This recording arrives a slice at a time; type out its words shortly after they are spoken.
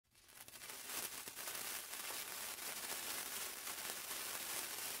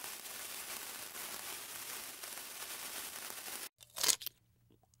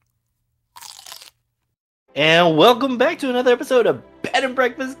And welcome back to another episode of Bed and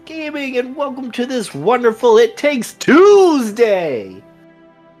Breakfast Gaming, and welcome to this wonderful It Takes Tuesday.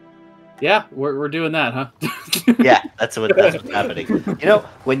 Yeah, we're doing that, huh? Yeah, that's what's happening. You know,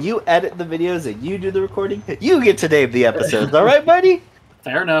 when you edit the videos and you do the recording, you get to name the episodes. All right, buddy?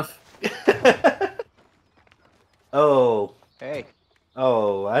 Fair enough. Oh. Hey.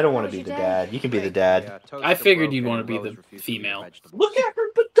 Oh, I don't want to be the dad. You can be the dad. I figured you'd want to be the female. Look at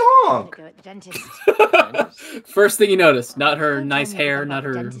her badonk! First thing you notice, not her nice hair, not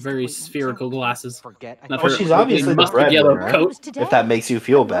her very spherical glasses. Not her she's obviously the mustard yellow breadwinner, coat. if that makes you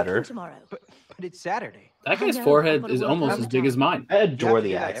feel better. But it's Saturday. That guy's forehead is almost as big as mine. I adore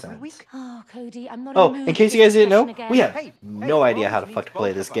the accent. Oh, Cody, I'm not Oh, in case you guys didn't know, we have no idea how to fuck to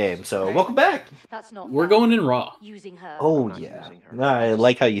play this game, so welcome back! We're going in raw. Oh yeah, I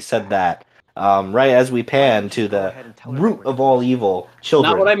like how you said that. Right as we pan to the root of all evil,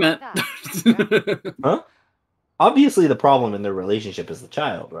 children. Not what I meant. Huh? Obviously the problem in their relationship is the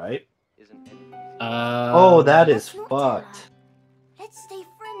child, right? Oh, that is fucked. Let's stay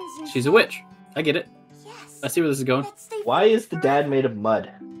friends. She's a witch. I get it. Yes. I see where this is going. Why is the dad made of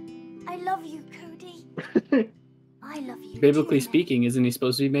mud? I love you, Cody. I love you. Biblically too. speaking, isn't he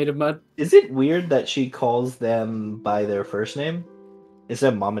supposed to be made of mud? Is it weird that she calls them by their first name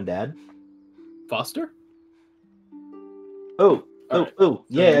instead of mom and dad? Foster? Oh, Alright.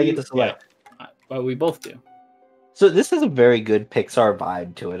 yeah, I get to select. Yeah. Well, we both do. So this has a very good Pixar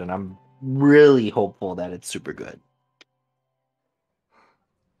vibe to it, and I'm really hopeful that it's super good.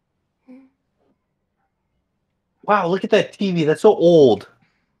 Wow, look at that TV. That's so old.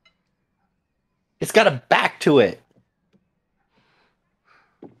 It's got a back to it.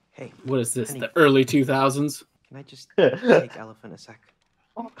 Hey, What is this? honey, The early 2000s? can I just take Elephant a sec?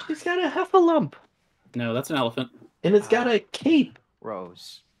 Oh, she's got a heffalump. No, that's an elephant. And it's got a cape.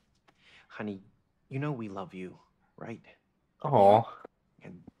 Rose, honey, you know we love you, right? Aw.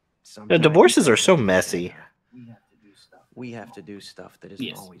 And The sometimes divorces are so messy. we have to do stuff that isn't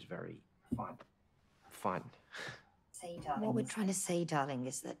Yes. always very fun. What we're trying to say, darling,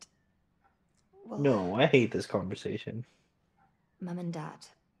 is that, well, No, I hate this conversation. Mum and Dad,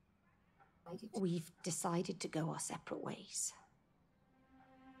 we've decided to go our separate ways.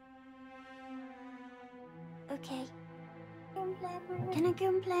 Okay. Can I go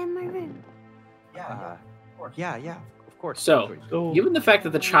and play in my room? Yeah, of course. So, So, given the fact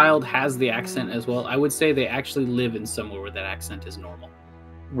that the child has the accent as well, I would say they actually live in somewhere where that accent is normal.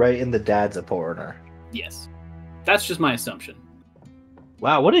 right, and the dad's a foreigner. Yes. That's just my assumption.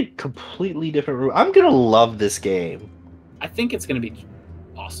 Wow, what a completely different room. I'm gonna love this game. I think it's going to be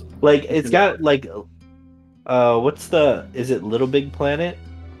awesome. Like, it's got, like, is it Little Big Planet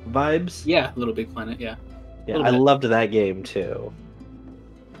vibes? Yeah, Little Big Planet, yeah. Yeah, Little I bit. loved that game, too.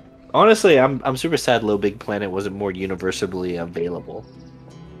 Honestly, I'm super sad Little Big Planet wasn't more universally available.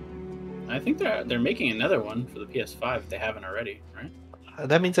 I think they're making another one for the PS5 if they haven't already, right?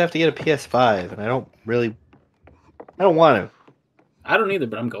 That means I have to get a PS5, and I don't want I don't either,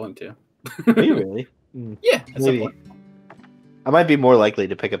 but I'm going to. to. Are you really? Yeah, at some Maybe. point. I might be more likely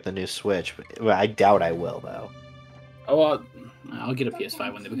to pick up the new Switch, but I doubt I will, though. Oh, I'll get a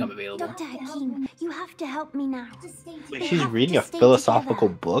PS5 when they become available. Dr. Hakim, you have to help me now. Wait, We she's have reading to a stay philosophical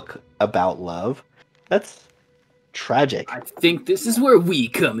together. book about love? That's tragic, I think this is where we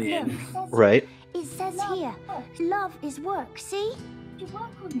come in. right? It says here, love is work, see?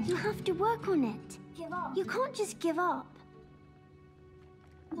 You have to work on it. You can't just give up.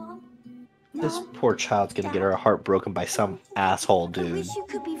 This poor child's gonna get her heart broken by some asshole I dude. wish you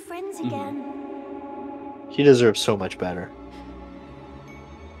could be friends again. She deserves so much better.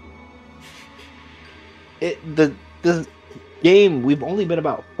 The game, we've only been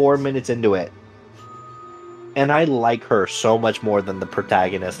about 4 minutes into it, and I like her so much more than the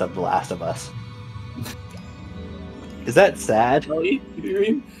protagonist of The Last of Us. Is that sad? Ellie, you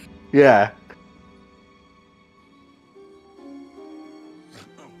mean? Yeah.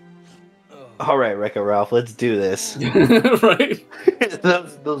 All right, Wreck-It Ralph, let's do this. Right?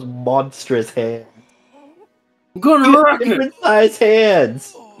 those monstrous hands. I'm gonna rock it! Different size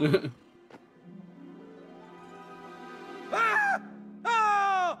hands.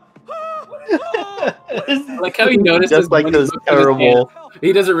 Like how he notices Just like when he those looks at his hand, terrible,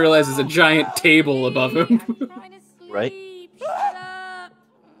 he doesn't realize there's a giant table above him. right?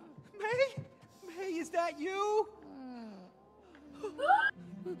 May, is that you?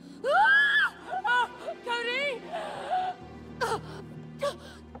 Cody!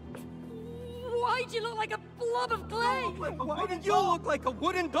 Why'd you look like a blob of clay? Why did you look like a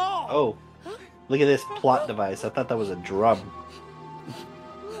wooden doll? Oh, look at this plot device. I thought that was a drum.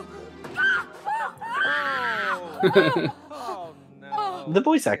 Ah! Oh no. The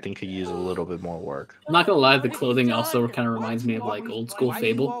voice acting could use a little bit more work. I'm not gonna lie, the clothing also kind of reminds me of like old school Why you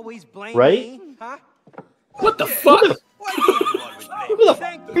Fable. always blame Right? me, huh? What the fuck? Why do you always blame Who me? the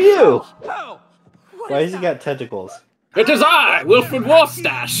Thank f are you? Oh, Why has he got tentacles? It is I, Wilfred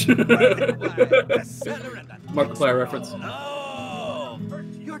Warstash. the seller and the Markiplier reference. Oh,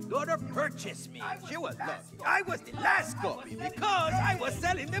 your daughter purchased me. She was lucky. I was the last copy because I was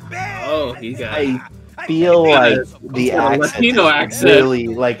selling the bed. Oh, he got. I feel like the got a accent Latino is accent. really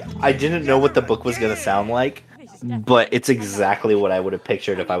like I didn't know what the book was gonna sound like, but it's exactly what I would have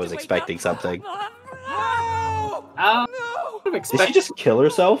pictured if I was expecting something. No! I No! would have Did she expected. just kill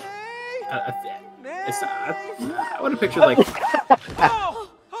herself? I would have pictured like. Oh!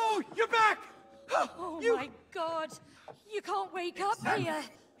 Oh, you're back! Oh my god! You can't wake up here!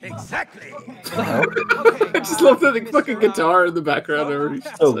 Exactly. I just love the fucking guitar in the background. Already.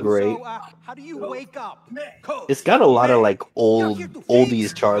 So great. So, how do you wake up? Code. It's got a lot of like You're here to oldies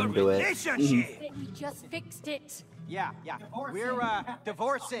fix charm the to it. relationship. We just fixed it. Yeah. We're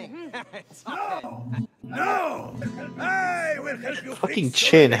divorcing. No! I will help you. Fucking fix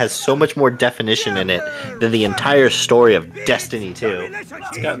Chin has so much more definition in it than the entire story of Destiny 2.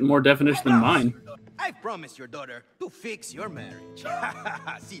 It's got more definition than mine. I promise your daughter to fix your marriage.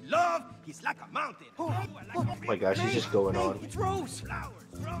 See, love is like a mountain. Oh my gosh, he's just going on. It's rose flowers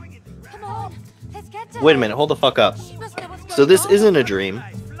growing in the ground. Come on, let's get to Wait a minute, hold the fuck up. She must know what's So going this on. isn't a dream.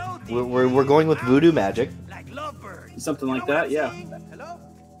 We're going with voodoo magic. Like lovebirds. Something You like know what that, I'm yeah. saying? Hello?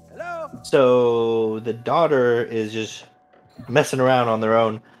 Hello? So the daughter is just messing around on their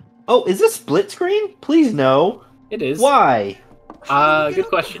own. Oh, is this split screen? Please no. It is. Why? Good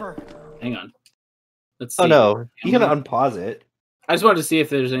question. Hang on. Let's see. Oh no, you can unpause it. I just wanted to see if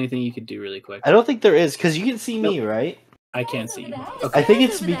there's anything you could do really quick. I don't think there is, because you can see me, right? I can't see you. I think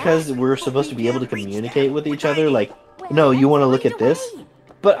it's because we're supposed to be able to communicate with each other. Like, no, you want to look at this?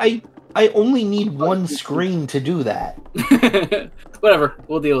 But I only need one screen to do that. Whatever.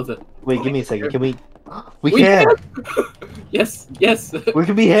 We'll deal with it. Wait, give me a second. Can we? We We can. Yes. Yes. We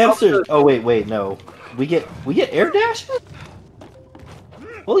can be hamsters. Oh wait, no. We get air dash?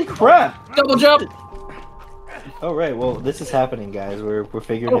 Holy crap! Double jump. All right, well, this is happening, guys. We're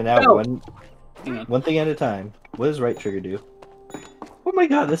figuring it out no. one one thing at a time. What does right trigger do? Oh my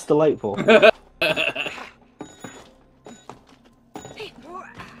god, that's delightful.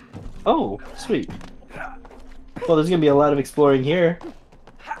 Oh, sweet. Well, there's gonna be a lot of exploring here.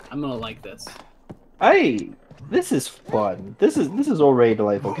 I'm gonna like this. This is fun. This is already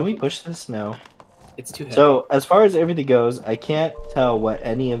delightful. Can we push this? No. It's too heavy. So, as far as everything goes, I can't tell what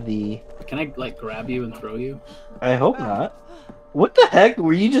any of the... Can I like grab you and throw you? I hope not. What the heck?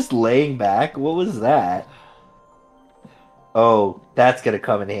 Were you just laying back? What was that? Oh, that's gonna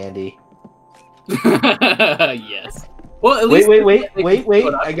come in handy. Yes. Well, at Wait, least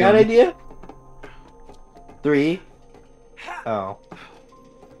wait. I got an idea. 3. Oh.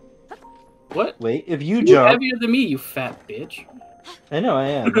 What? Wait, if you You're jump... heavier than me, you fat bitch. I know, I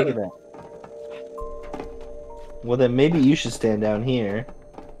am. Look at that. Well, then maybe you should stand down here.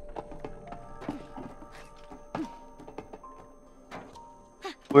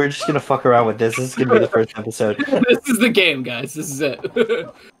 We're just gonna fuck around with this. This is gonna be the first episode. This is the game, guys. This is it.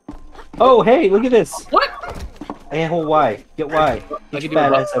 Oh, hey, look at this. What? Hey, hold Y. Get Y. I Get can your do a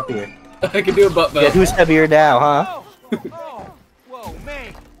badass up here. I can do a butt Yeah, belt. who's heavier now, huh? Whoa,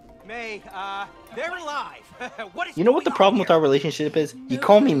 May, they're alive. What is You know what the problem with our relationship is? You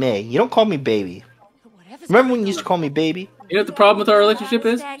call me May. You don't call me baby. Remember when you used to call me baby? You know what the problem with our relationship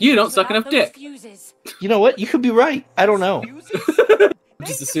is? You don't suck enough dick. You know what? You could be right. I don't know. I'm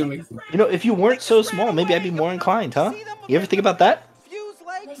just assuming. You know, if you weren't so small, maybe I'd be more inclined, huh? You ever think about that?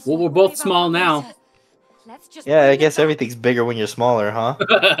 Well, we're both small now. Yeah, I guess everything's bigger when you're smaller, huh?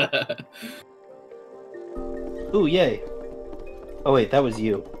 Ooh, yay. Oh, wait, that was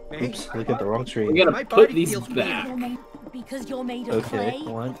you. Oops, look at the wrong We screen. gotta put these back. Because you're made of Okay,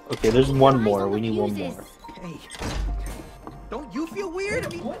 clay. one. Okay, there's one more. We need one more. Hey, don't you feel weird? I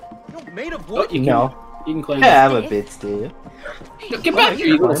mean, you're made of Oh, wood. you can, No. you can claim Yeah, it. I'm a bit still. Get back here,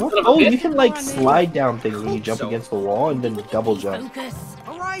 you little son of a Oh, you bitch. can like slide down things when you jump against the wall and then double jump. Focus.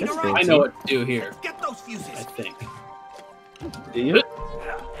 All right, That's all I right. fancy. know what to do here, Get those fuses. I think. Do you?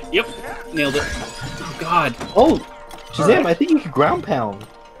 Yep, nailed it. Oh, God. Oh, Shazam! I think you could ground pound.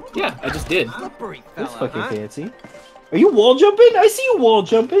 Yeah, I just did. Slippery That's fella, fucking huh? fancy. Are you wall jumping? I see you wall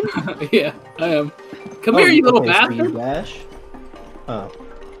jumping. Yeah, I am. Come Oh, here, you little okay, so you bastard. dash. Oh.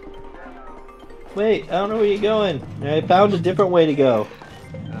 Wait, I don't know where you're going. I found a different way to go.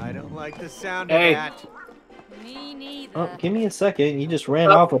 I don't like the sound Hey. of that. Me neither. Oh, give me a second. You just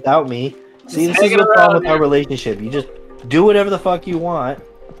ran off without me See, this is the problem with our relationship. You just do whatever the fuck you want.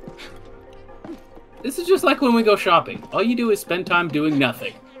 This is just like when we go shopping. All you do is spend time doing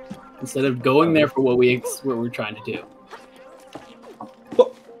nothing instead of going there for what we're trying to do.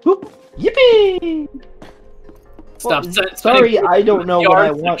 Yippee! Stop. Well, sorry, I don't know what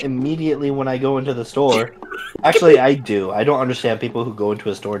I want immediately when I go into the store. Actually, I do. I don't understand people who go into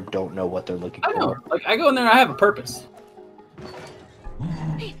a store and don't know what they're looking I know. for. Like, I go in there and I have a purpose.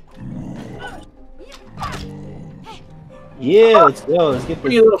 Yeah, let's go. Let's get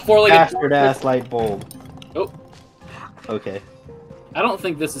Bring you a little this four-legged bastard ass light bulb. Oh. Okay. I don't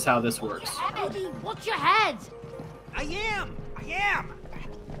think this is how this works. Eddie, watch your head! I am!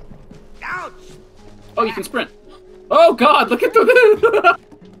 Ouch! Oh, you can sprint. Oh God! Look at the.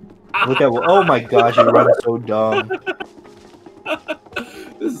 Look at. Oh my gosh, you run so dumb.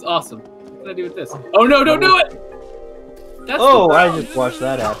 This is awesome. What can I do with this? Oh no! Don't do it! That's Oh, the I ground. just watched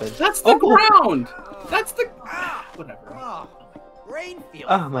that happen. That's the ground. That's the. Whatever. Oh, brain field.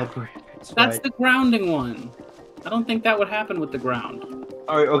 Oh, my brain. That's the grounding one. I don't think that would happen with the ground.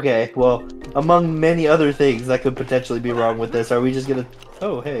 Alright, okay. Well, among many other things that could potentially be wrong with this, are we just gonna...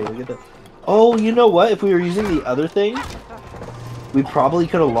 Oh, hey, look at that. Oh, you know what? If we were using the other thing, we probably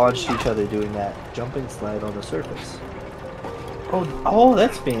could have launched each other doing that. Jump and slide on the surface. Oh,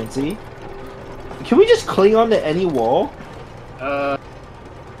 that's fancy. Can we just cling onto any wall? I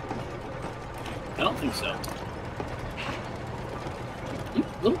don't think so. You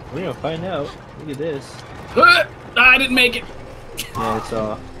little... We're gonna find out. Look at this. I didn't make it. Yeah, it's You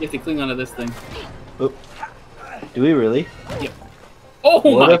have to cling onto this thing. Oh. Do we really? Yep. Oh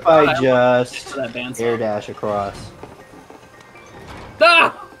What my if God, I just that bandsaw. air dash across?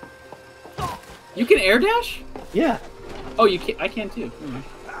 Ah! You can air dash? Yeah. Oh, you can. I can too.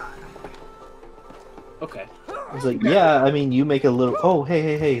 Okay. I was like, yeah. I mean, you make a little. Oh,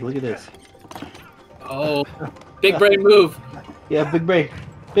 hey! Look at this. Oh, big brain move. Yeah, big brain.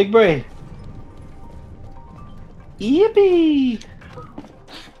 Big brain. Yippee!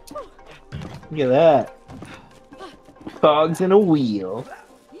 Look at that. Cogs in a wheel.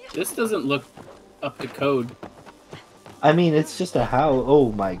 This doesn't look up to code. I mean, it's just a how.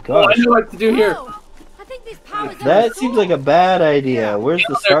 Oh my Oh, I gosh. know what to do here. Whoa, I think this power's That seems like a bad idea. Where's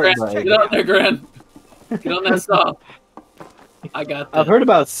the start button? Get on there, Gran. Get on that saw. I got that. I've heard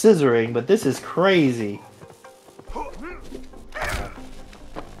about scissoring, but this is crazy.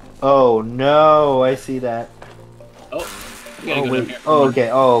 Oh no, I see that. Oh, you gotta Oh, go wait. down here. Oh, okay.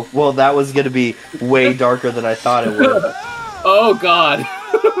 Oh, well, that was gonna be way darker than I thought it would. Oh God.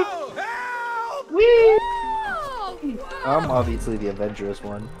 Whee! Oh, I'm obviously the adventurous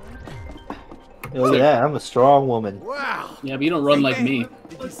one. Hey, look at that. I'm a strong woman. Wow. Yeah, but you don't run like me.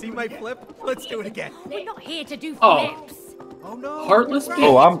 Did you see my flip? Let's do it again. we're not here to do Oh. flips. Oh no. Heartless We're bitch.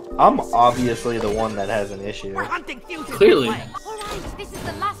 Oh, I'm obviously the one that has an issue. hunting fuses. Clearly. All right, this is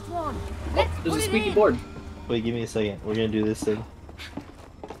the last one. Let's There's put a it squeaky in. board. Wait, give me a second. We're gonna do this thing.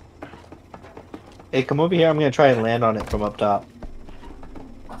 Hey, come over here. I'm gonna try and land on it from up top.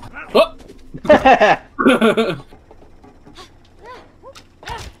 Oh.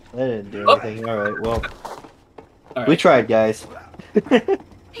 That didn't do anything. Alright, well, All we right, tried, guys.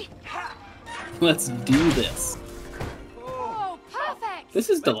 let's do this. Oh, perfect. This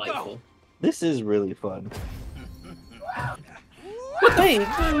is delightful. This is really fun. Hey,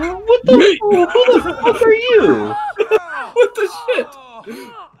 what the? Me. Who the fuck are you? What the shit?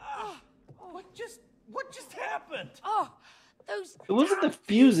 What just happened? Oh, those. It wasn't the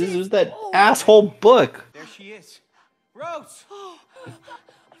fuses. It was that asshole book. There she is. Rose. Oh,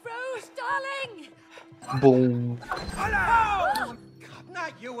 Rose, darling. Boom. Hello. God,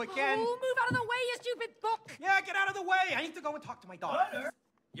 not you again. Oh, move out of the way, you stupid book. Yeah, get out of the way. I need to go and talk to my daughter.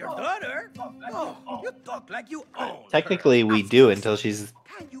 Your daughter? Oh, you talk like you own. Technically, we do until she's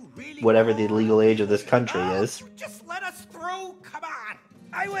Can you really whatever the legal age of this country is. Just let us through. Come on.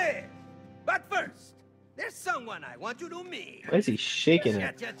 I will. But first, there's someone I want you to meet. Why is he shaking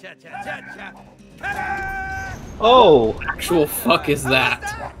it? Cha-cha-cha-cha-cha. Ta-da! Oh, Actual fuck is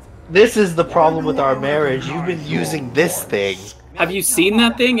that? this is the problem with our marriage. You've been using this thing. Have you seen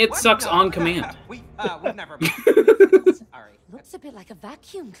that thing? It sucks on command. We've never. Sorry. Looks a bit like a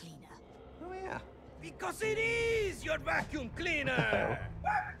vacuum cleaner. Oh yeah. Because it is your vacuum cleaner.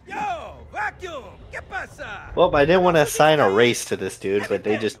 Yo, vacuum. ¿Qué pasa? Well, I didn't want to assign a race to this dude, but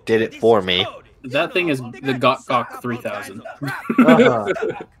they just did it for me. That thing is the Gok Gok 3000. Uh-huh.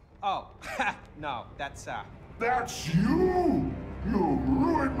 Oh, no, that's That's you! You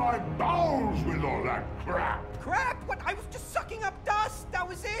ruined my bowels with all that crap! crap. What? I was just sucking up dust. That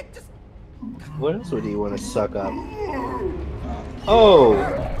was it. Just What else would he want to suck up? Oh!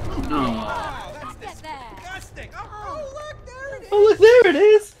 Oh. That's disgusting. Oh, look, there it is. Oh, look, there it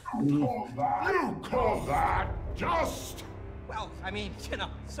is! You call that just? Well, I mean, you know,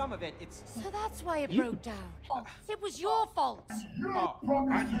 some of it's... So that's why it broke down. It was your fault.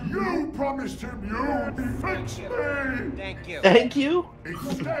 And you promised him you'd fix me! Thank you. Thank you?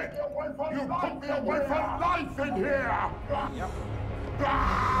 Instead, you put me away for life in here!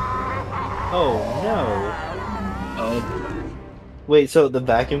 Oh, no. Oh. Wait, so the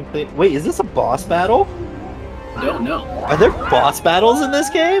vacuum clean... Wait, is this a boss battle? Don't know. Are there boss battles in this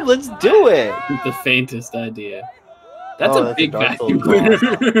game? Let's do it! The faintest idea. That's Oh, a that's big a Dark vacuum Souls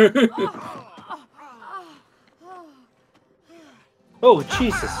cleaner. Oh,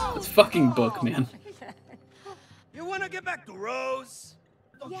 Jesus. It's fucking book, man. You want to get back to Rose?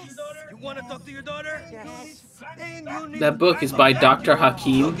 Yes. You want to talk to your daughter? Yes. Then you need That to book find is by that Dr.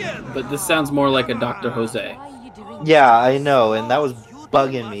 vacuum Hakim, together. but this sounds more like a Dr. Jose. Why are you doing Yeah, I know, and that was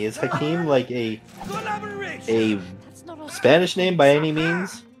bugging me. Is Hakim like a Collaboration. That's not all. Spanish name by any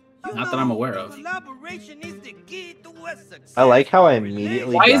means? You Not that know, I'm aware of. Collaboration is the key to a success. I like how I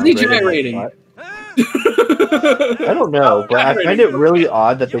immediately. Why is he downgraded my gyrating? plot. Huh? I don't know, but I find it really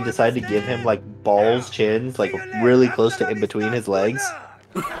odd that they decided to give him like balls, chins, like really close to in between his legs.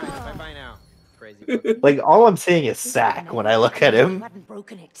 Bye now, crazy. Like all I'm seeing is sack when I look at You him. hadn't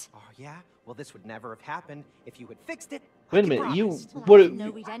broken it. Oh yeah? Well, this would never have happened if you had fixed it. Wait a like minute, you promised. what? I didn't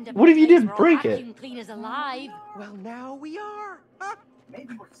know we'd end up What in if you a place didn't where all break it? vacuum cleaners alive. Well, now we are. Huh?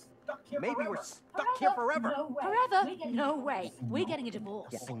 Maybe we're stuck here forever. Forever? No way. We're getting a divorce.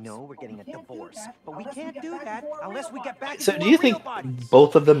 Yeah, I know we're getting a divorce, but we can't do that unless we get back So into do you our real think bodies.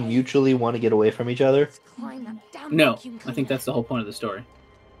 both of them mutually want to get away from each other? Climb that damn No, vacuum I think cleaner. that's the whole point of the story.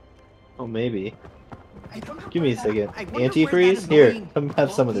 Oh, maybe. Give me a second. I wonder where Antifreeze? that Here, annoying come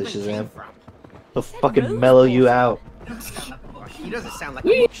have some of this, even came Shazam. from. He'll said fucking rose mellow you water. out. He doesn't sound like a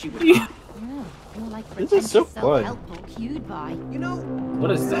book she would buy. Oh, more like This is so pretentious fun. self-help book you'd buy. You know, What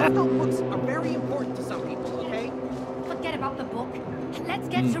is that? self-help books are very important to some people, okay? Forget about the book. Let's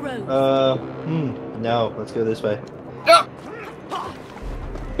get to Rose. No, let's go this way. Ah!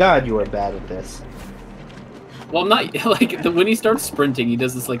 God, you are bad at this. Well, I'm not like when he starts sprinting, he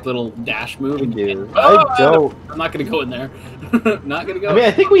does this like little dash move. And Dude, Oh, I don't. I'm not gonna go in there. Not gonna go. I mean,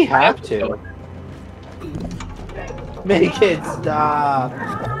 I think we have to. Make it stop.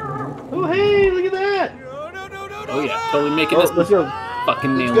 Oh, hey, look at that. Oh yeah, totally making Oh, this let's go.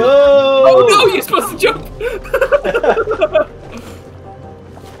 fucking nail. Go. Oh no, you're supposed to jump.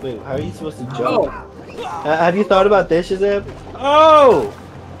 Wait, how are you supposed to jump? Oh, Have you thought about this, Shazam? Oh!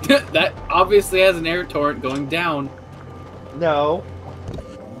 that obviously has an air torrent going down. No.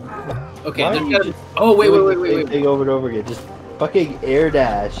 Okay, Why there's are you gotta- just oh wait, doing wait, the wait, same wait, wait. thing over and over again. Just fucking air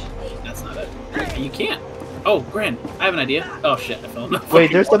dash. That's not it. You can't. Oh, Gran, I have an idea. Oh shit, I fell in the Wait,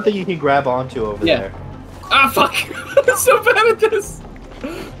 fucking there's water. something you can grab onto over Yeah. there. Ah, fuck! I'm so bad at this.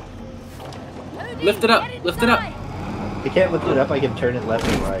 Lift it up. Lift it up. I can't lift it up, I can turn it left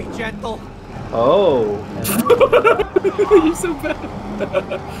and right. Gentle. Oh. You're so bad.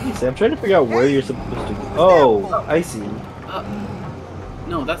 See, I'm trying to figure out where you're supposed to go. Oh, I see.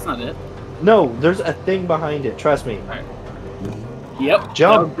 No, that's not it. No, there's a thing behind it. Trust me. Alright. Yep.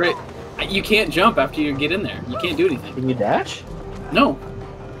 Jump. that was great. You can't jump after you get in there. You can't do anything. Can you dash? No.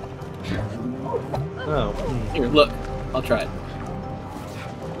 Oh. Here, look. I'll try it.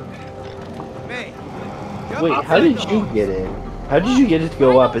 May. Wait, how did you get in? How did you get it to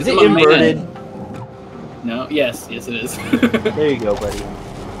go up? Is it Come on, man. inverted? No. Yes. Yes, it is. There you go, buddy.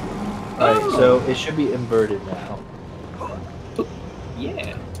 Alright, so it should be inverted now.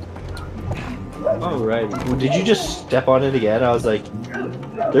 Yeah. Alrighty. Well, did you just step on it again? I was like,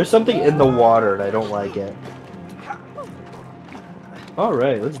 there's something in the water and I don't like it.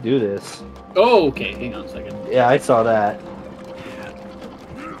 Alright, let's do this. Oh, okay. Hang on a second. Yeah, I saw that.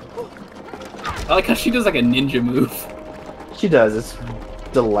 I like how she does like a ninja move. She does, it's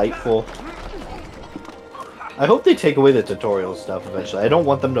delightful. I hope they take away the tutorial stuff eventually. I don't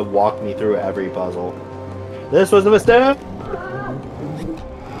want them to walk me through every puzzle. This was a mistake!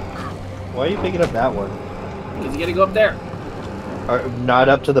 Why are you picking up that one? Because you gotta go up there. Not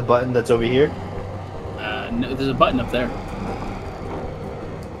up to the button that's over here? No, there's a button up there.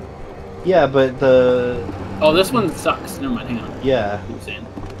 Yeah, but the... Oh, this one sucks. Never mind. Hang on. Yeah. What are you saying?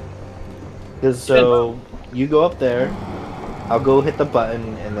 Because so, you go up there, I'll go hit the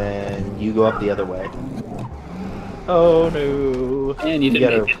button, and then you go up the other way. Oh no. And you didn't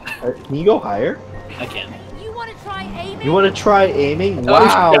gotta, make it. Can you go higher? I can. You want to try aiming? You want to try aiming? Oh,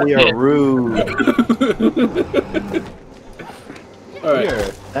 Wow, shit. we are rude. All right. We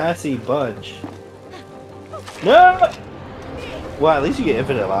are Sassy bunch. No! Well, at least you get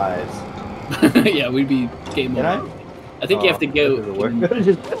infinite lives. Yeah, we'd be game Can over. I? I think you have to go. That doesn't work.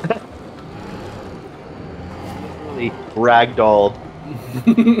 Really ragdolled.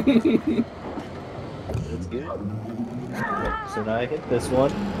 That's good. Right, so now I hit this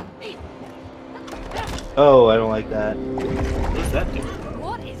one. Oh, I don't like that. What does that do?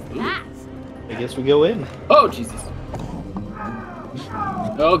 What is that? I guess we go in. Oh, Jesus.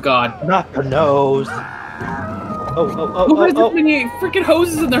 Oh, God. Not the nose. Oh, Who has this oh. many freaking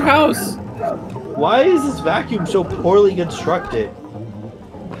hoses in their house? Why is this vacuum so poorly constructed?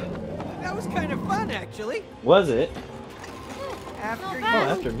 That was kind of fun, actually. Was it? After Oh, you.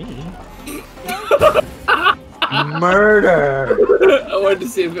 after me. Murder! I wanted to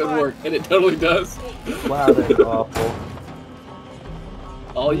see if it would work, and it totally does. Wow, that's awful.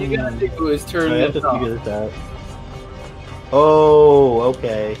 All you gotta do is turn I have this to figure off. this out. Oh,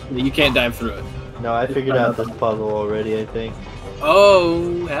 okay. You can't dive through it. No, I figured out this puzzle already, I think.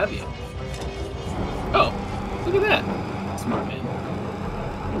 Oh, have you? Oh, look at that. Smart man.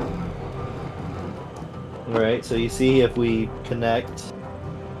 Alright, so you see if we connect.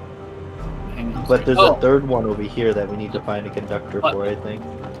 Hang on. But there's Oh. a third one over here that we need to find a conductor for, I think.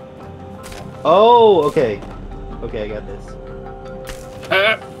 Oh, okay. Okay, I got this.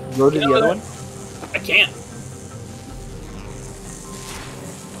 Go to the other one. I can't.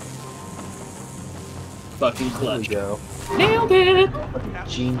 Fucking There we clutch. go. Nailed it!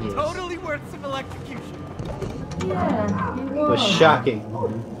 Genius. Totally worth some electrocution. It was shocking.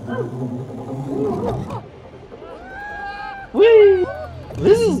 Whee!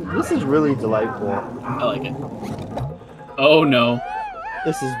 This is really delightful. I like it. Oh no.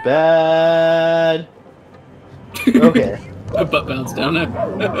 This is bad. Okay. My butt bounced down there.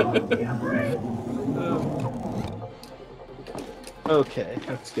 Okay,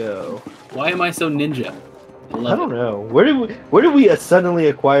 let's go. Why am I so ninja? I I love don't it. know. Where did we suddenly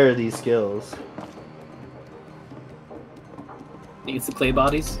acquire these skills? Think it's the clay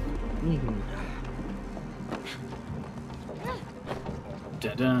bodies? Mhm.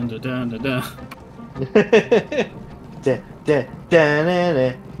 Da dun da dun da dun. Da, da, da, na,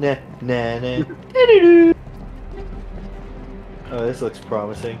 na, na, na, na. Oh, this looks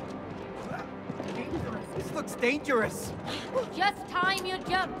promising. This looks dangerous. Just time your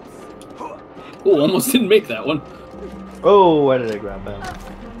jumps. Oh, almost didn't make that one. Oh, why did I ground pound?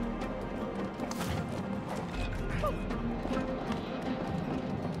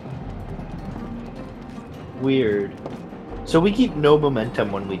 Weird. So we keep no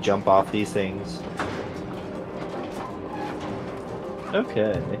momentum when we jump off these things.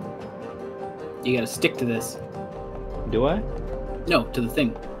 Okay. You gotta stick to this. Do I? No, to the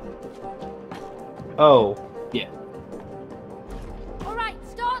thing. Oh. Yeah. All right,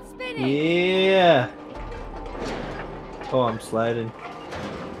 start spinning. Yeah. Oh, I'm sliding.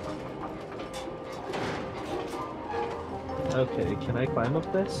 Okay, can I climb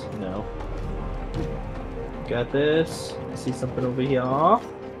up this? No. Got this. I see something over here.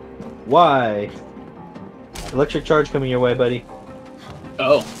 Why? Electric charge coming your way, buddy.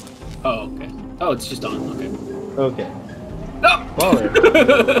 Oh. Oh, okay. Oh, it's just on. Okay. Okay. No! Baller.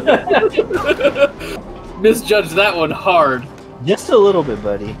 Misjudged that one hard. Just a little bit,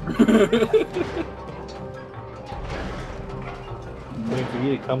 buddy. Waiting for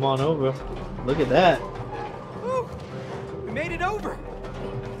you to come on over. Look at that. Woo! We made it over.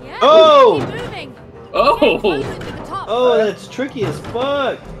 Yeah, Oh! keep moving. Oh! Closer to the top. Oh, that's tricky as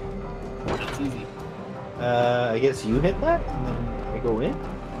fuck. That's easy. I guess you hit that and then I go in?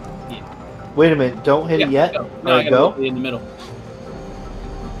 Yeah. Wait a minute, don't hit it yet. Go. No, I Alright, gotta go. go in the middle.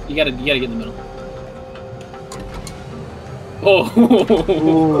 You gotta get in the middle. Oh!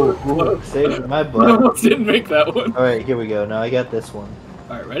 Ooh, saved my I butt. almost didn't make that one. Alright, here we go. Now I got this one.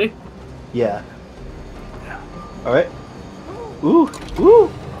 Alright, ready? Yeah. Alright. Ooh,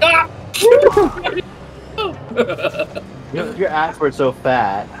 ooh. Ah! Your ass were so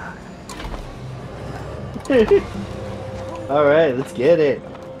fat. Alright, let's get it.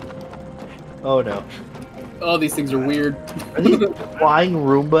 Oh no. Oh, these things are weird. Are these flying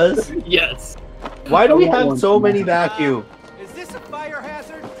Roombas? Yes. Why do I we want have one. so many vacuums? Is this a fire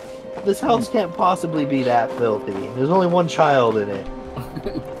hazard? This house can't possibly be that filthy. There's only one child in it.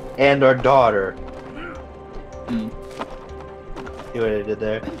 And our daughter. Mm. See what I did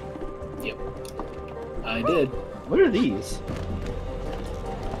there? Yep. I did. What are these?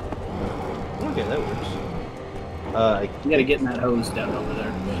 Okay, that works. You gotta get in that hose down over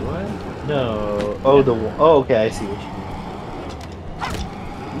there. What? No. Oh, the. Oh, okay. I see what you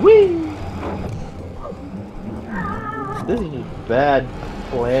mean. Whee! This is just bad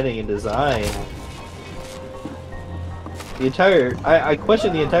planning and design. The entire I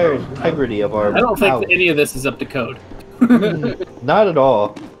question the entire integrity of our I don't think house. that any of this is up to code. Not at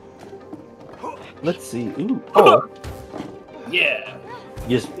all. Let's see. Ooh. Oh, Yeah.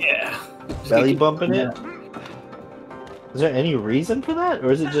 just Yeah. belly bumping it. Is there any reason for that,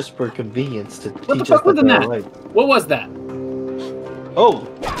 or is it just for convenience to What the teach us fuck was that in they're that? alike? What was that? Oh,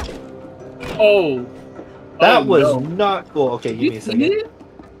 Oh. that Oh, was no. not cool. Okay, give me a second. It?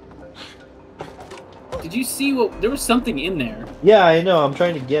 Did you see what? There was something in there. Yeah, I know. I'm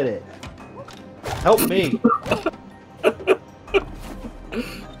trying to get it. Help me.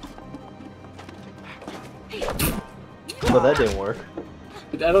 Well, that didn't work.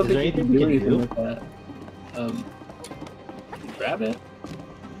 I don't Is there think you anything can we do can anything do? with that. Grab it.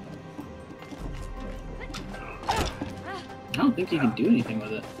 I don't think you can do anything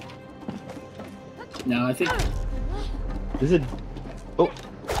with it. No, I think Is it? Oh,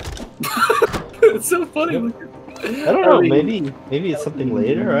 it's so funny. I don't know. Maybe it's something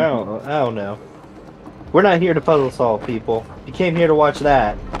later. I don't know. We're not here to puzzle solve, people. If you came here to watch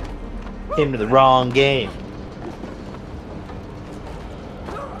that, you came to the wrong game.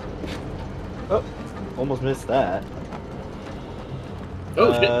 Oh, almost missed that.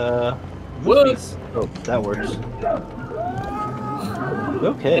 Oh shit! What? Oh, that works.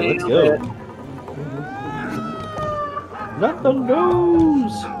 Okay, let's go. Nothing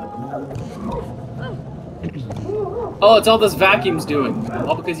goes. Oh, it's all this vacuum's doing.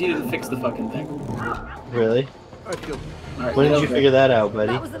 All because you didn't fix the fucking thing. Really? All right, When did you figure that out,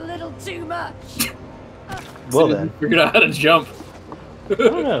 buddy? That was a little too much. Well then, figured out how to jump. I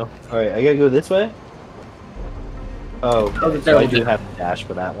don't know. All right, I gotta go this way. Oh, okay. So I do have to dash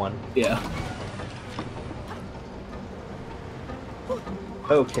for that one. Yeah.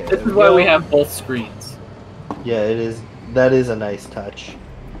 Okay. This is why we have both screens. Yeah, it is. That is a nice touch.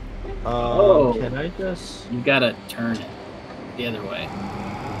 Oh. Can I just? You gotta turn it the other way.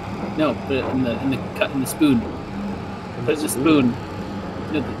 No, put it in the spoon. Put it in the spoon.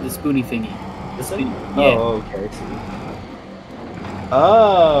 No, the spoony thingy. This thing? thing? Yeah. Oh, okay. I see.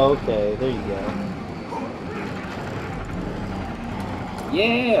 Oh, okay. There you go.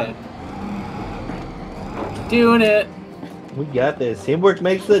 Yeah. Doing it. We got this. Teamwork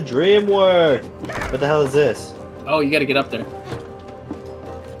makes the dream work. What the hell is this? Oh, you gotta get up there.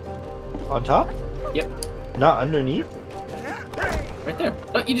 On top? Yep. Not underneath? Right there.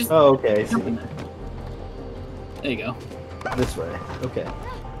 Oh, you just. Oh, okay. I see. jump in there. There you go. This way. Okay.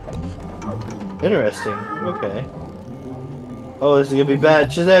 Interesting. Okay. Oh, this is gonna be bad.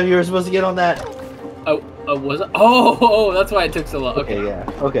 Shazam, you were supposed to get on that. Oh, was it? Oh, that's why it took so long. Okay. Okay, yeah.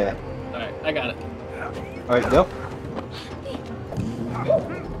 Okay. All right, I got it. Alright, go.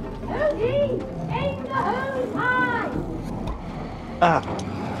 Ah.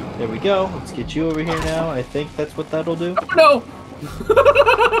 There we go. Let's get you over here now. I think that's what that'll do. Oh,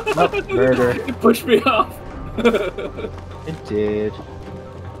 no! Murder. It pushed me off. It did.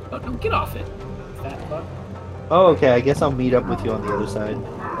 Oh, no, get off it. Fat fuck. Oh, okay. I guess I'll meet up with you on the other side.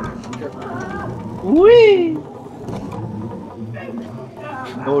 Whee!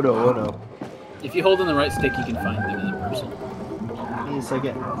 Oh no, oh no. If you hold in the right stick, you can find the other person. Give me a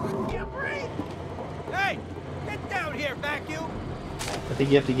second. Hey, get down here, vacuum. I think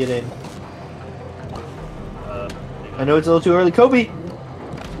you have to get in. I know it's a little too early. Kobe!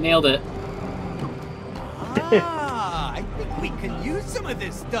 Nailed it. Ah, I think we could use some of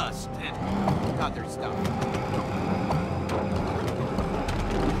this dust and other stuff.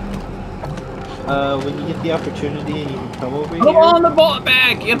 When you get the opportunity and you can come over Put them here. on the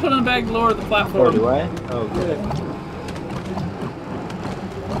bag! You gotta put it on the bag lower the Or platform. do I? Oh, good.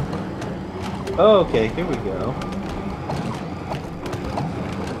 Oh, okay, here we go.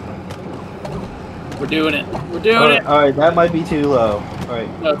 We're doing it. We're doing it. Alright, that might be too low. Alright,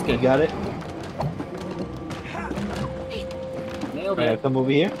 No, it's you good. got it? Nailed Alright, it. come over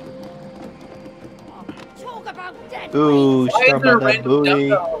here. Talk about dead. Ooh, Why she's is talking there a about that random booty.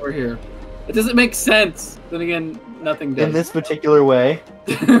 dumbbell over here? It doesn't make sense. Then again, nothing does. In this particular way.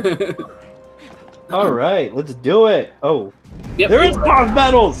 Alright, let's do it. Oh, Yep. there is boss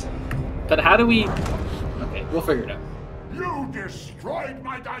battles! But how do we... Okay, we'll figure it out. You destroyed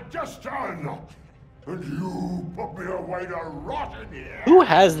my digestion! And you put me away to rot in here! Who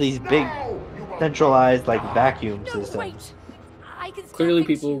has these big Now you will centralized like vacuum No, systems? wait. I can still Clearly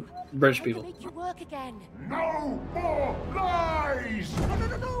fix people, you. British I people. can make you work again. No more lies!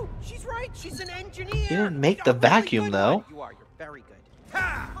 No. She's right. She's an engineer. You didn't make the You're very vacuum, good. though. You are. You're very good.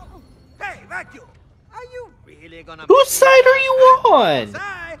 Ha! Hey, vacuum. Are you really gonna? Whose side are you on?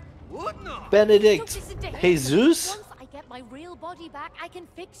 I would not. Benedict Don't listen to him. Jesus? Once I get my real body back, I can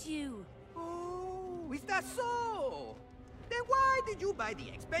fix you. Oh, is that so? Then why did you buy the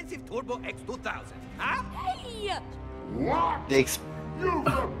expensive Turbo X2000, huh? Hey! What? The You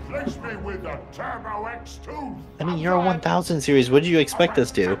replaced me with the Turbo X2. I mean, you're a 1000 series. What did you expect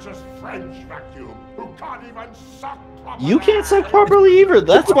us to? Texas French vacuum who can't even suck properly. You can't suck properly either.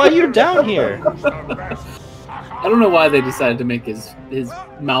 That's why you're down here. Who's the best sucker? I don't know why they decided to make his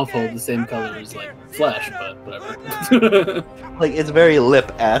mouth hole the same color as like flesh, but whatever. Like, it's very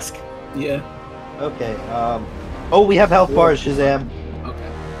lip-esque. Yeah. Okay, oh, we have health bars, Shazam.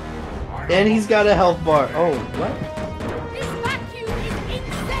 Okay. And he's got a health bar. Oh, what? This vacuum is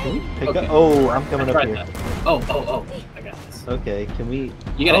Can we insane! pick Okay. up? Oh, I'm coming I up tried here. that. Oh. I got this. Okay, can we...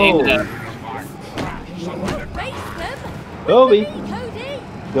 You gotta aim it Oh. at. Face them! Kobe! Cody!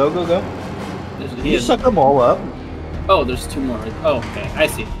 Go. There's, You suck them all up. oh, there's two more. Oh, okay. I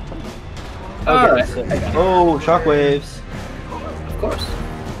see. Okay, Alright. so- oh, shockwaves. Of course.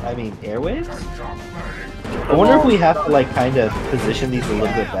 I mean, airwaves? I wonder if we have to, like, kind of position these a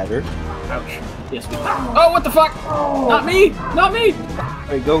little bit better. Ouch. Yes, we can. Oh, what the fuck? Not me! Not me!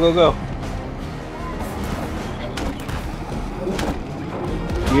 Alright, go.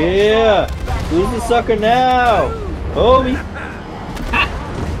 Yeah! Who's the sucker now? Kobe!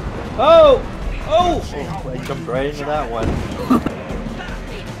 Oh! I jumped right into that one.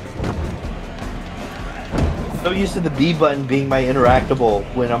 So used to the B button being my interactable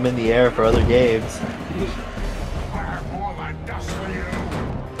when I'm in the air for other games. I have more than dust for you.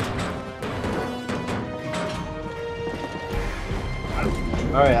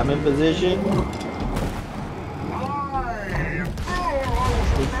 Alright, I'm in position.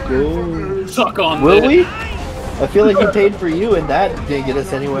 Let's go. Suck on Will this. we? I feel like he paid for you and that didn't get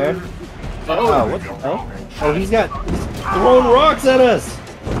us anywhere. Oh, what the hell? Oh, he's throwing rocks at us!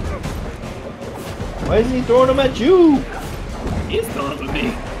 Why isn't he throwing them at you? He is throwing them at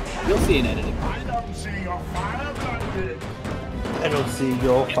me. You'll see in editing. I don't see your fire blanket. I don't see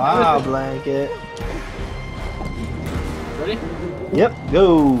your fire blanket. Ready? Yep,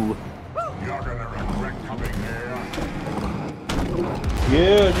 go! You're gonna regret coming here.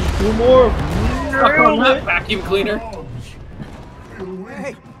 Yeah, just 2 more! Suck on that vacuum cleaner.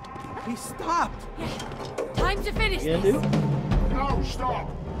 Hey, he stopped. Time to finish Yeah, this. dude. No, stop.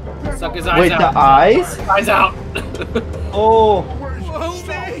 Suck his eyes Wait, out. the eyes? Eyes out. Oh, Whoa,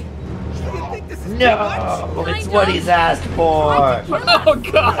 man. Do you think this is too much? no! It's what he's asked for! Oh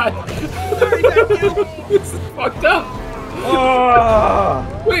god. This is fucked up.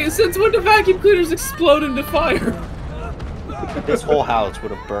 Oh. Wait, since when do vacuum cleaners explode into fire? This whole house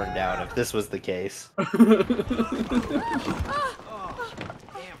would have burned down if this was the case. Damn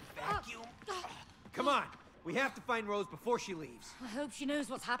vacuum. Come on. We have to find Rose before she leaves. I hope she knows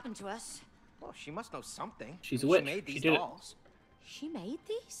what's happened to us. Well, she must know something. She's a witch. She made She these did it. dolls. She made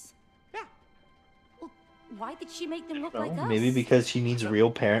these? Yeah. Well, why did she make them look like us? Maybe because she needs real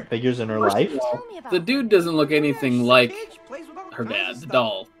parent figures in her life? Tell me about The dude doesn't look anything like Plays with all her kinds dad, of the stuff.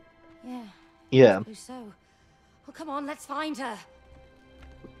 doll. Yeah, Yeah. suppose so. Well, come on, let's find her.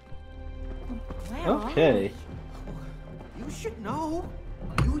 Okay. You should know.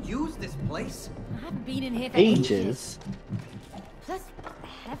 You use this place. I haven't been in here for Ages. Plus,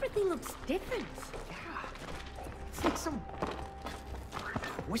 everything looks different. It's like some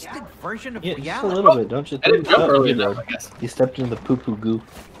twisted version of Yeah, just a reality. little bit, don't you I didn't think? jump Oh, early you did. enough, I guess. You stepped in the poo-poo goo.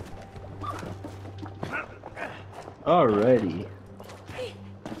 Alrighty.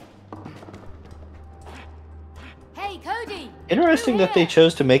 Hey, Cody! Interesting that they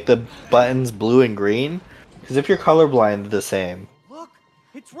chose to make the buttons blue and green, because if you're colorblind, they're the same. Look,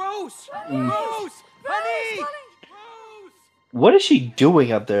 it's Rose. Rose, honey. Rose. What is she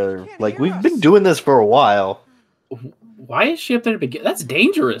doing up there? Like, we've been doing this for a while. Why is she up there to begin? That's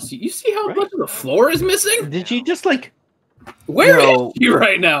dangerous. You see how much of the floor is missing? Did she just, like... Where is No. she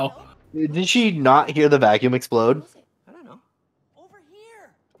right now? Did she not hear the vacuum explode? I don't know. Over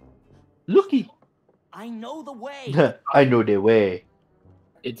here. Looky. I know the way. I know the way.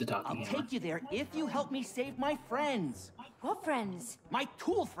 It's a talking I'll hammer. take you there if you help me save my friends. What friends? My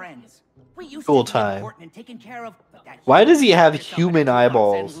tool friends. We used Tool to be time. important and taken care of. But that Why does he have picked up human at 2 months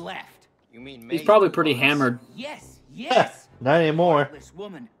eyeballs? and left. You mean He's probably pretty Rose? hammered. Yes, yes. Not anymore. Heartless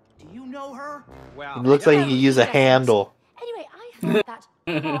woman. Do you know her? Well, It looks like he could use a handle. Anyway, I heard that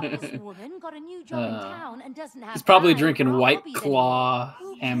heartless woman got a new job in town and doesn't have He's probably time drinking for White hobbies Claw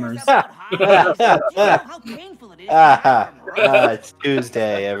Who cares hammers. about hobbies? Do you know how painful it is to Ah, burn rubber? it's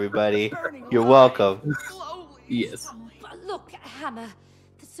Tuesday, everybody. You're welcome. Yes. Look, Hammer,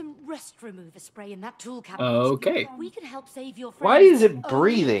 there's some rust remover spray in that tool cabinet. Okay. We can help save your friends. Why is it only if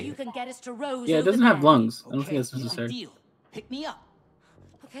breathing? You can get us to Rose Yeah, it over doesn't have there. lungs. I don't think Okay, that's here's the necessary. deal. pick me up.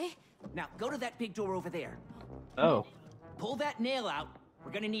 Okay. Now go to that big door over there. Oh. Pull that nail out.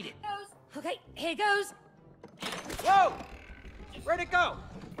 We're gonna need it. Okay, here goes. Whoa! Where'd it go?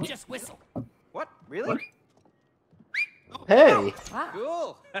 Just whistle. What? Really? Hey! Wow.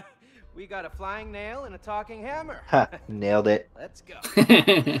 Cool. We got a flying nail and a talking hammer. Ha! Nailed it. Let's go.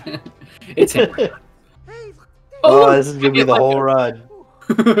 It's him. Oh, this is gonna be the whole run.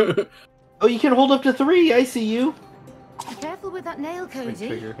 Oh, you can hold up to 3. I see you. Be careful with that nail, Cody.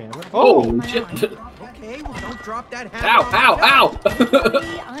 Trigger hammer. Oh, My shit. eye. Okay, well, don't drop that hammer. Ow, ow, ow!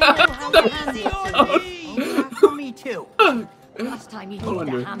 Cody, I know how to handle it. Oh, for me too. Last time you used Hold on,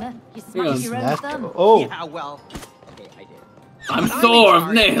 a dude. hammer, you Hang on. smashed your own Smash- thumb. Oh, Yeah, well, okay, I did. I'm But Thor in of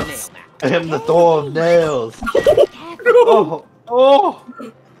charge nails. the nail I now. am the Thor of nails. Careful. Oh, oh,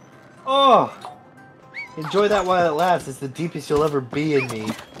 oh. Enjoy that while it lasts. It's the deepest you'll ever be in me.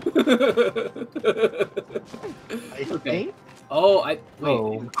 I think. Oh, wait.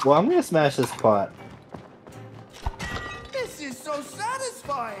 Oh, well, I'm gonna smash this pot. This is so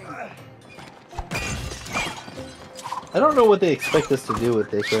satisfying. I don't know what they expect us to do with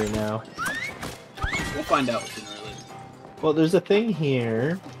this right now. We'll find out sooner or later. Well, there's a thing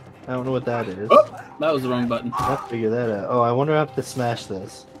here. I don't know what that is. Oh, that was the wrong button. I'll have to figure that out. Oh, I wonder if I have to smash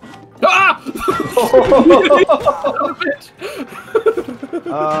this. Ah!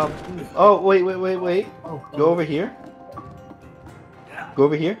 Oh, wait. Oh, go over here. Go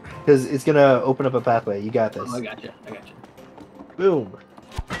over here, because it's gonna open up a pathway. You got this. Oh, I got you. Boom.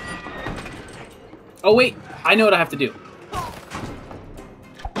 Oh, wait. I know what I have to do.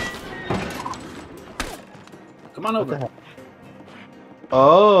 Come on What the over. heck?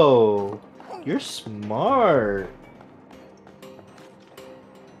 Oh, you're smart.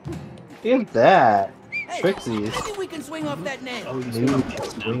 Look at that. Hey, Tricksies. I think we can swing off that nail. Maybe we can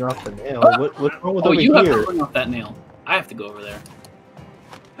swing off the nail. What's wrong with Oh, over you have here? to swing off that nail. I have to go over there.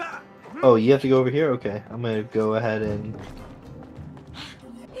 Oh, you have to go over here? Okay, I'm gonna go ahead and...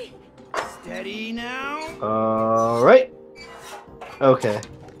 Steady now. Alright. Okay.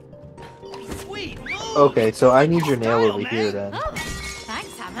 Sweet. Move. Okay, so I need your nail Style, over here man. then. Oh,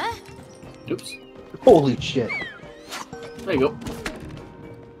 thanks, Hammer. Oops. Holy shit. There you go.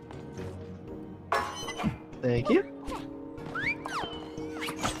 Thank you.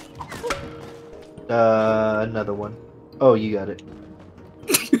 Another one. Oh, you got it.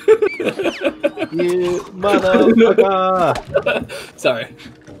 You motherfucker! Sorry.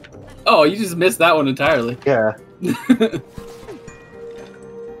 Oh, you just missed that one entirely. Yeah.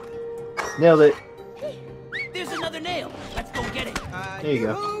 Nailed it. There's another nail. Let's go get it. There you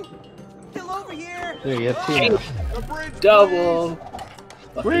go. Yoo-hoo. Still over here. There, you have 2 now. A bridge, Double.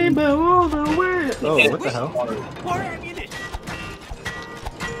 Rainbow all the way! Oh, what the hell? please. More ammunition.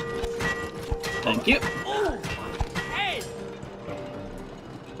 Thank you. Ooh. Hey.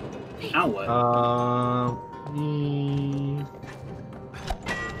 Now what?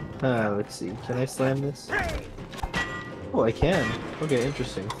 Let's see. Can I slam this? Oh, I can. Okay,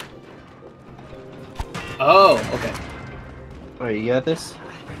 interesting. Oh, okay. Alright, you got this?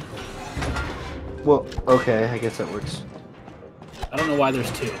 Well, okay, I guess that works. I don't know why there's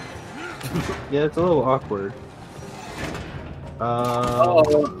 2. Yeah, it's a little awkward.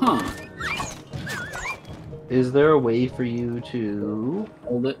 Oh, huh. Is there a way for you to...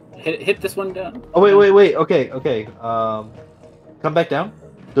 Hold it. Hit this one down. Oh, wait. Okay. Come back down.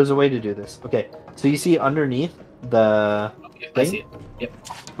 There's a way to do this. Okay, so you see underneath the Okay, I thing? see it. Yep.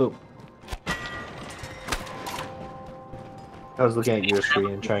 Boom. I was looking at your screen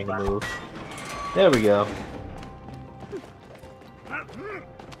and trying to move. There we go.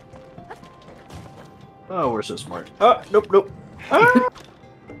 Oh, we're so smart. Oh, nope. Ah!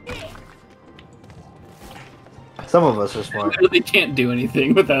 Some of us are I smart. really can't do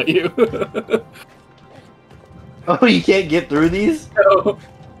anything without you. Oh, you can't get through these? No.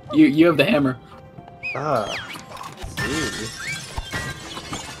 You have the hammer. Ah. See.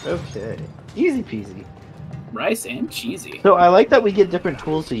 Okay. Easy peasy. Rice and cheesy. So I like that we get different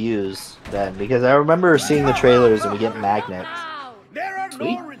tools to use then, because I remember seeing the trailers and we get magnets. There are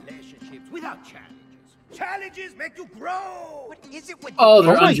Sweet. no relationships without challenges. Challenges make you grow. What is it with Oh,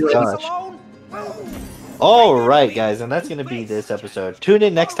 they're Oh my undulating. gosh. alone? Alright guys, and that's going to be this episode. Tune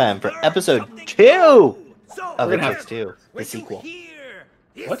in next time for episode 2 So, of We're gonna It have- Takes Two, the when you sequel. hear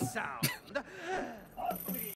this What? sound,